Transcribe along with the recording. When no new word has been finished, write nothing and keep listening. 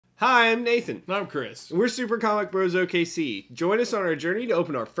Hi, I'm Nathan. I'm Chris. We're Supercomicbros OKC. Join us on our journey to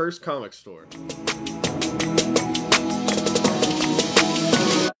open our first comic store.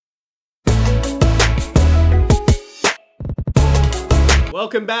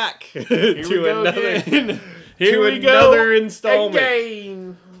 Welcome back to another installment.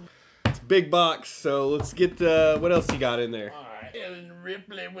 Again. It's a big box, so let's get what else you got in there? All right. Ellen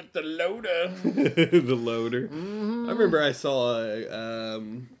Ripley with the loader. The loader. Mm-hmm. I remember I saw a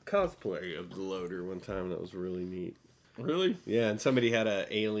cosplay of the loader one time. That was really neat. Really? Yeah, and somebody had an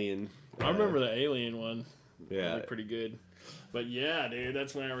alien. I remember the alien one. Yeah, really pretty good. But yeah, dude,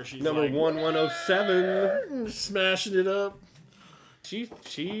 that's whenever she's number like, 1107, smashing it up.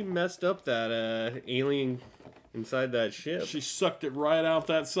 She messed up that alien inside that ship. She sucked it right out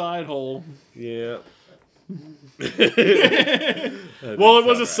that side hole. Yeah. Well, it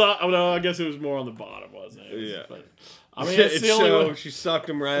was a side. Oh, no, I guess it was more on the bottom, wasn't it? Yeah. But, I mean, it's the only way. She sucked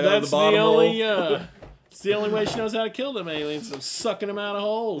him right out of the bottom hole. It's the only way she knows how to kill them aliens. Of sucking them out of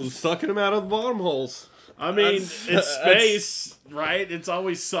holes. Sucking them out of the bottom holes. I mean, it's space, right? It's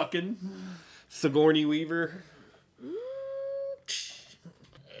always sucking. Sigourney Weaver.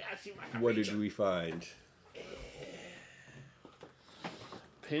 What did we find?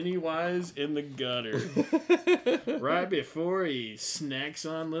 Pennywise in the gutter. Right before he snacks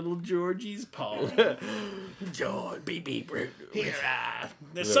on little Georgie's paw. George, beep beep. Here,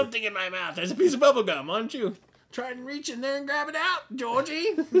 there's something in my mouth. There's a piece of bubble gum. Why don't you try and reach in there and grab it out,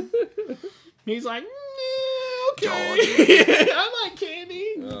 Georgie? He's like, okay. I like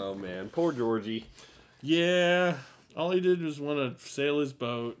candy. Oh, man. Poor Georgie. Yeah. All he did was want to sail his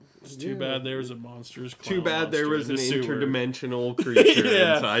boat. It's too bad there was a monstrous clown. Too bad there was an sewer. interdimensional creature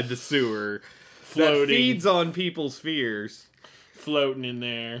inside the sewer. Floating. That feeds on people's fears. Floating in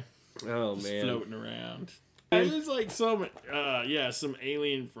there. Oh, just man. Floating around. There's like some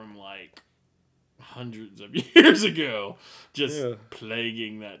alien from like hundreds of years ago just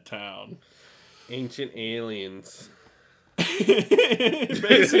plaguing that town. Ancient aliens.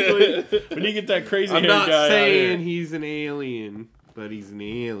 Basically, when you get that crazy hair guy I'm not saying out here. he's an alien, but he's an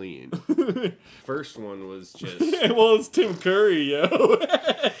alien. First one was just... Well, it's Tim Curry, yo.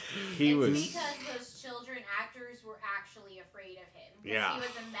 He was... It's because those children actors were actually afraid of him. Yeah. He was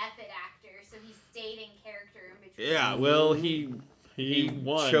a method actor, so he stayed in character in between. Yeah, well, he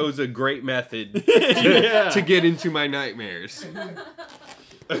won. chose a great method to get into my nightmares.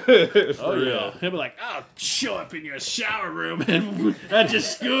 Oh yeah, he'll be like, "I'll show up in your shower room and at your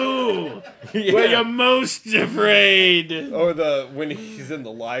school where you're most afraid." Or when he's in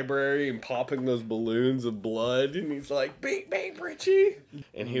the library and popping those balloons of blood, and he's like, "Beep beep, Richie,"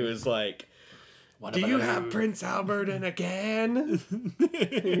 and he was like, "Do you have Prince Albert in a can?" And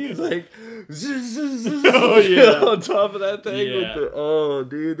he's like, "Oh yeah," on top of that thing. Yeah. With oh,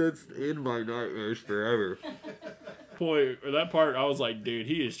 dude, that's in my nightmares forever. Boy, that part, I was like, dude,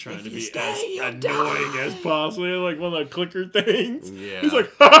 he is trying to be as annoying as possible. Like one of the clicker things. Yeah. He's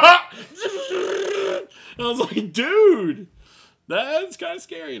like, ha! I was like, dude, that's kind of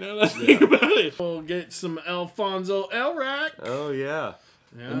scary now that I think about it. We'll get some Alfonso Elrac. Oh, yeah.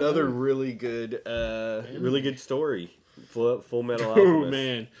 Another really good story. Full Metal Alchemist. Oh,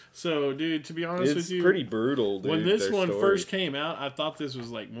 man. So, dude, to be honest with you. It's pretty brutal, dude. When this one first came out, I thought this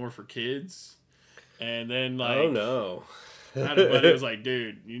was like more for kids. And then, like, oh no, I had a buddy who was like,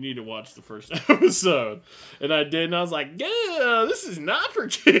 dude, you need to watch the first episode. And I did, and I was like, yeah, this is not for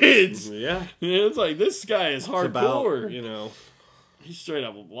kids. Yeah. It's like, this guy is hardcore. About, he straight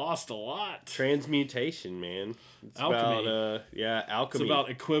up lost a lot. Transmutation, man. It's alchemy. About, alchemy. It's about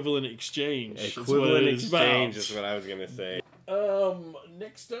equivalent exchange. Equivalent exchange is what I was going to say.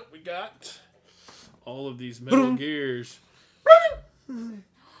 Next up, we got all of these Metal Gears.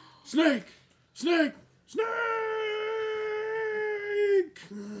 Snake! Snake! Snake!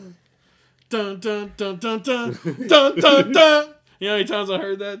 Dun dun dun dun dun dun dun dun. You know how many times I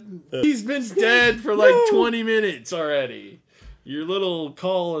heard that? He's been dead for like 20 minutes already. Your little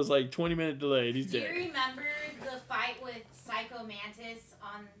call is like 20-minute delayed. He's dead. Do you remember the fight with Psycho Mantis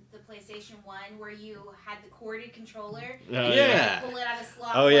on the PlayStation 1 where you had the corded controller? Yeah. Pull it out of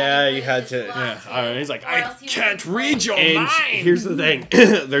slot. Oh, yeah, you had to. Yeah. All right. He's like, I can't read your and mind. Here's the thing.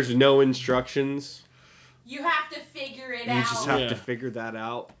 There's no instructions. You have to figure it out. You just have to figure that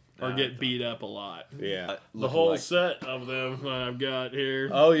out. Or get beat up a lot. Yeah. The whole set of them I've got here.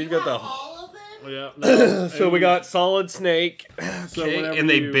 Oh, you got all of them? Yeah. No, so we got Solid Snake. So Okay, and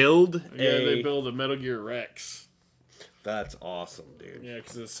they build they build a Metal Gear Rex. That's awesome, dude. Yeah,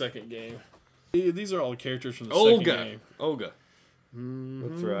 because it's the second game. These are all the characters from the second game. Olga. Mm-hmm.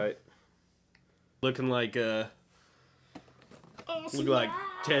 That's right. Looking like awesome. look like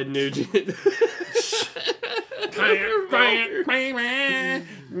Ted Nugent.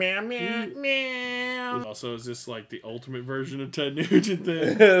 Also, is this like the ultimate version of Ted Nugent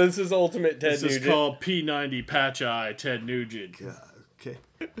then? This is ultimate Ted This Nugent. is called P90 Patch Eye Ted Nugent. Okay.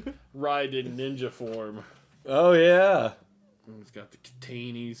 Ride in ninja form. Oh yeah. He's got the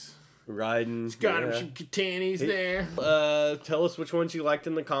katanis. Riding. He's got him some katanis there. Tell us which ones you liked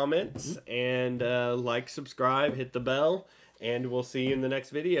in the comments, and like, subscribe, hit the bell, and we'll see you in the next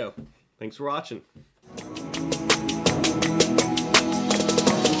video. Thanks for watching.